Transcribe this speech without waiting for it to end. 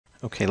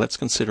Okay, let's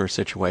consider a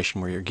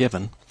situation where you're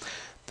given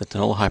that the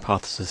null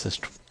hypothesis is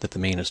that the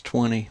mean is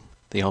 20,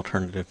 the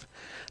alternative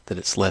that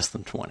it's less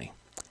than 20,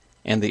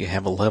 and that you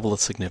have a level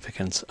of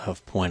significance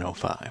of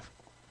 0.05.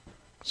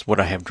 So what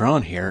I have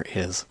drawn here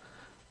is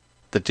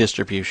the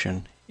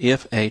distribution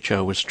if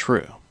HO is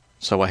true.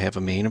 So I have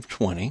a mean of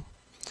 20,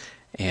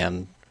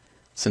 and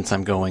since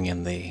I'm going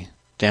in the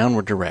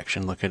downward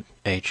direction, look at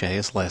HA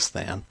is less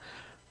than,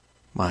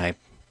 I'm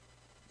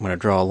going to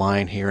draw a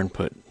line here and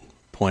put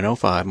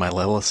 0.05, my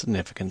level of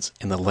significance,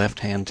 in the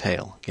left-hand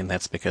tail. Again,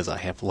 that's because I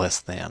have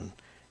less than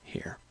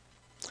here.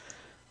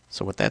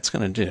 So what that's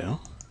going to do,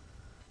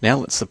 now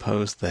let's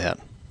suppose that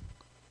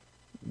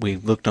we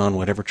looked on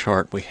whatever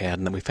chart we had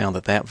and that we found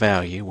that that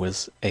value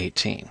was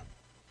 18.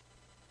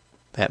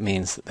 That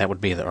means that would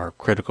be our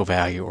critical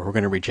value, or we're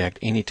going to reject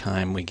any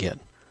time we get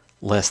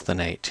less than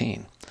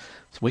 18.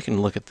 So we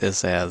can look at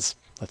this as,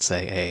 let's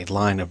say, a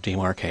line of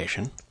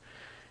demarcation.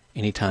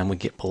 Anytime we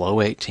get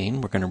below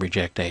 18, we're going to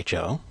reject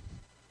HO.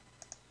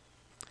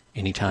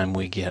 Anytime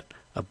we get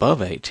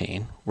above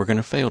 18, we're going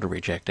to fail to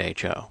reject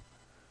HO.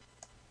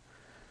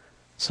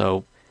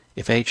 So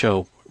if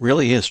HO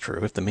really is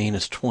true, if the mean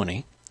is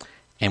 20,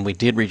 and we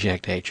did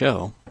reject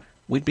HO,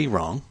 we'd be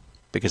wrong,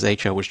 because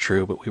HO was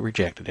true, but we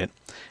rejected it,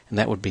 and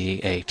that would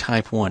be a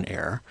type 1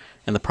 error,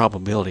 and the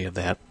probability of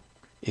that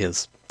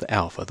is the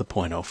alpha, the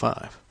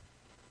 0.05.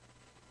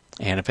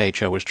 And if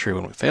HO was true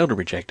and we failed to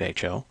reject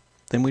HO,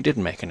 then we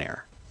didn't make an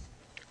error.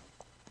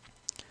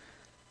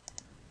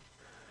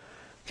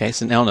 Okay,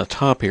 so now on the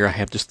top here I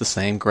have just the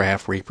same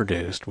graph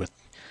reproduced with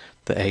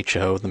the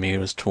HO, the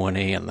mu is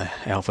 20, and the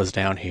alpha is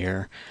down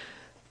here.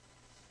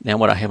 Now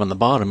what I have on the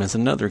bottom is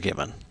another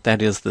given.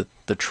 That is that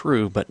the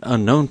true but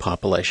unknown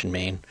population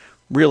mean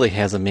really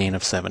has a mean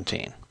of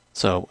 17.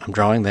 So I'm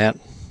drawing that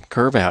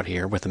curve out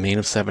here with a mean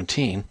of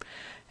 17,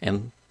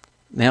 and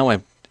now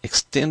I've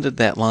extended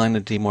that line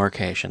of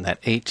demarcation, that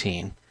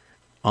 18,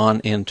 on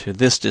into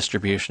this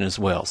distribution as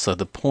well. So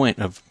the point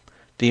of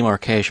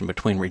demarcation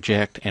between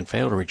reject and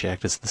fail to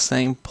reject is the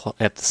same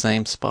at the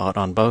same spot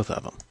on both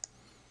of them.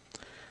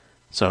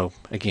 So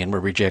again, we're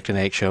rejecting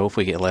HO if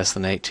we get less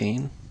than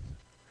 18,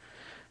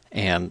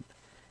 and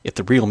if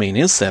the real mean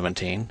is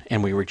 17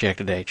 and we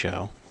rejected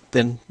HO,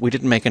 then we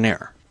didn't make an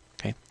error.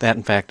 Okay, that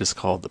in fact is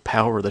called the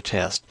power of the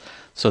test.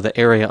 So the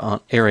area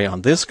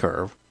on this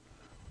curve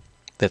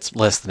that's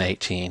less than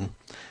 18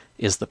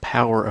 is the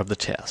power of the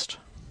test.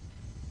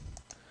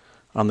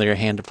 On the other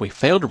hand, if we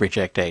fail to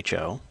reject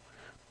HO,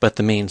 but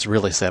the mean's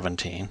really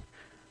 17, in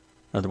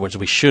other words,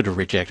 we should have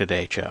rejected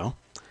HO,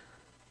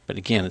 but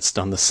again, it's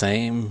on the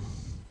same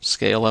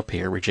scale up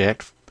here.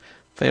 Reject,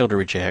 fail to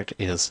reject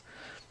is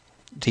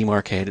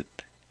demarcated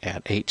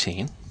at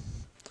 18.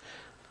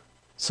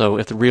 So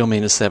if the real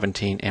mean is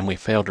 17 and we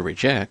fail to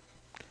reject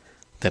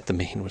that the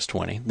mean was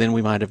 20, then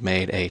we might have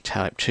made a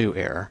type 2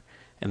 error,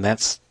 and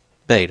that's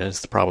beta,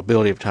 is the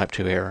probability of type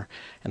 2 error,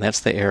 and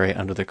that's the area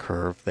under the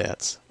curve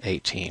that's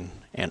 18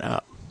 and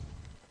up.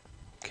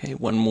 Okay,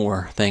 one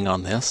more thing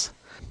on this.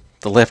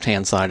 The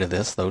left-hand side of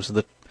this, those are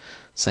the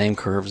same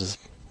curves as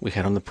we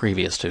had on the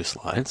previous two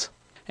slides.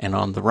 And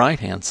on the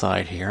right-hand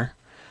side here,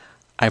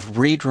 I've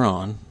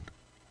redrawn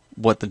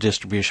what the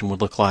distribution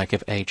would look like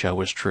if HO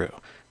was true.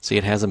 See,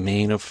 it has a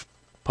mean of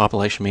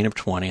population mean of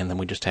 20, and then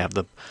we just have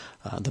the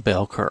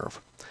bell curve.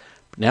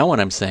 But now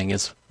what I'm saying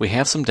is we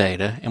have some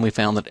data, and we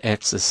found that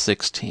X is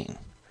 16.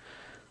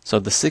 So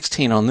the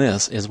 16 on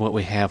this is what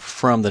we have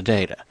from the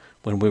data.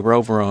 When we were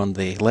over on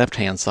the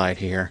left-hand side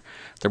here,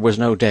 there was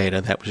no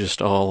data. That was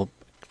just all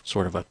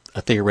sort of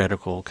a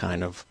theoretical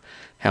kind of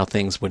how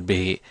things would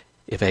be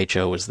if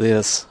HO was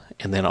this,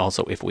 and then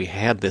also if we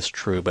had this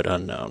true but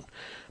unknown.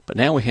 But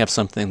now we have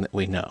something that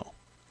we know.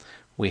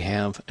 We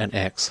have an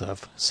X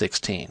of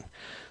 16.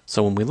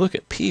 So when we look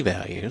at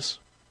p-values,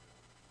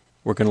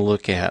 we're going to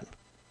look at,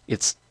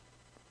 it's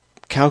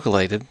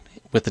calculated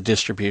with the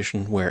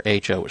distribution where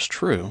HO is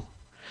true.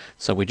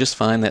 So we just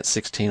find that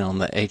 16 on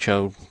the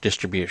HO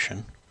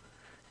distribution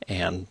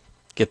and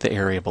get the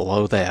area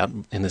below that,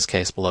 in this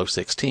case below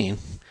 16,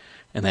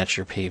 and that's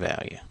your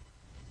p-value.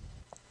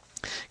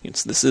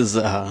 This is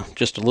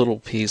just a little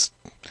piece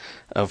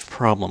of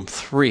problem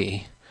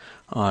 3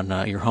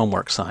 on your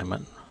homework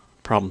assignment,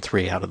 problem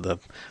 3 out of the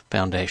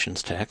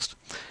Foundations text,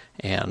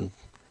 and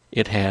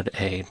it had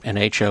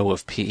an HO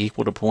of p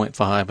equal to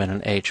 0.5 and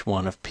an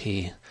H1 of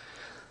p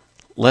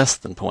less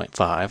than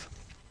 0.5.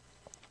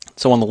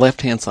 So on the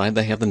left-hand side,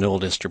 they have the null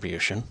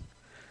distribution.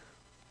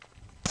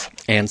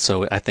 And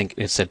so I think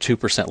it said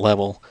 2%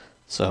 level.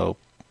 So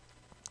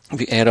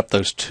if you add up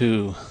those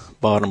two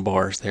bottom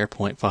bars there,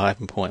 0.5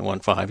 and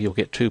 0.15, you'll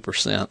get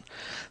 2%.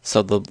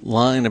 So the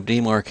line of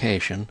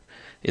demarcation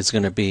is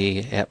going to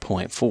be at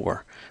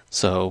 0.4.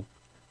 So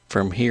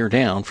from here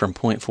down, from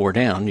 0.4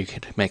 down, you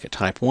could make a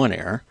type 1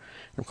 error.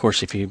 Of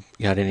course, if you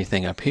got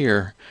anything up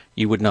here,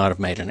 you would not have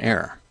made an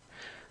error.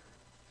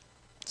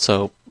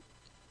 So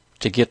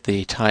to get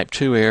the type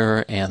 2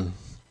 error and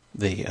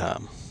the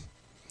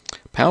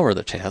power of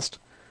the test,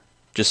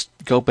 just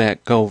go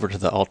over to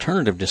the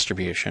alternative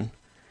distribution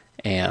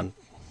and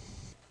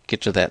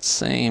get to that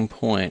same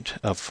point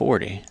of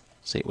 40.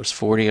 See, it was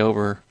 40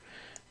 over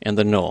in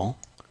the null,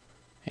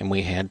 and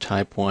we had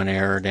type 1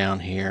 error down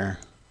here,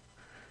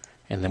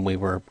 and then we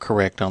were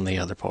correct on the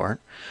other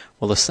part.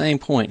 Well, the same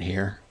point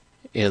here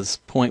is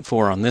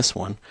 0.4 on this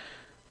one,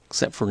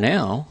 except for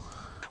now,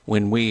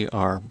 when we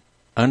are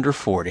under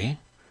 40,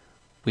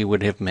 we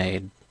would have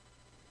made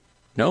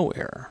no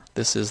error.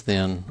 This is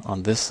then,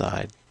 on this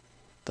side,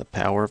 the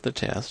power of the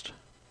test.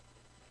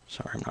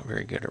 Sorry, I'm not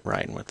very good at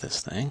writing with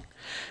this thing.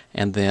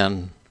 And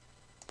then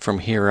from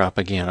here up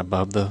again,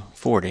 above the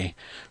 40,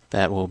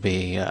 that will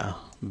be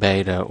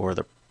beta, or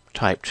the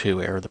type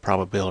 2 error, the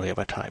probability of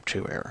a type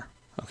 2 error.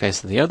 Okay,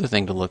 so the other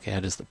thing to look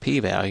at is the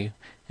p-value.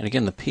 And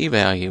again, the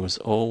p-value is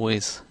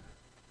always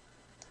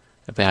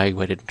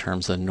evaluated in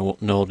terms of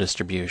null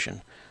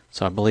distribution.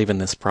 So I believe in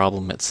this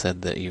problem it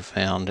said that you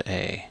found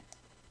a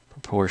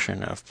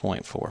proportion of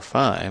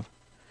 0.45.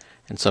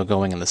 And so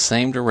going in the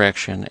same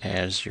direction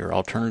as your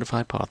alternative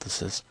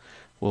hypothesis,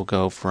 we'll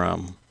go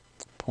from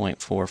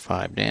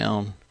 0.45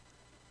 down,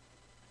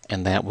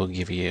 and that will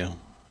give you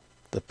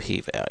the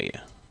p-value.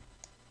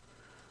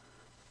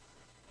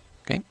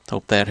 Okay,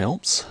 hope that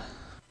helps.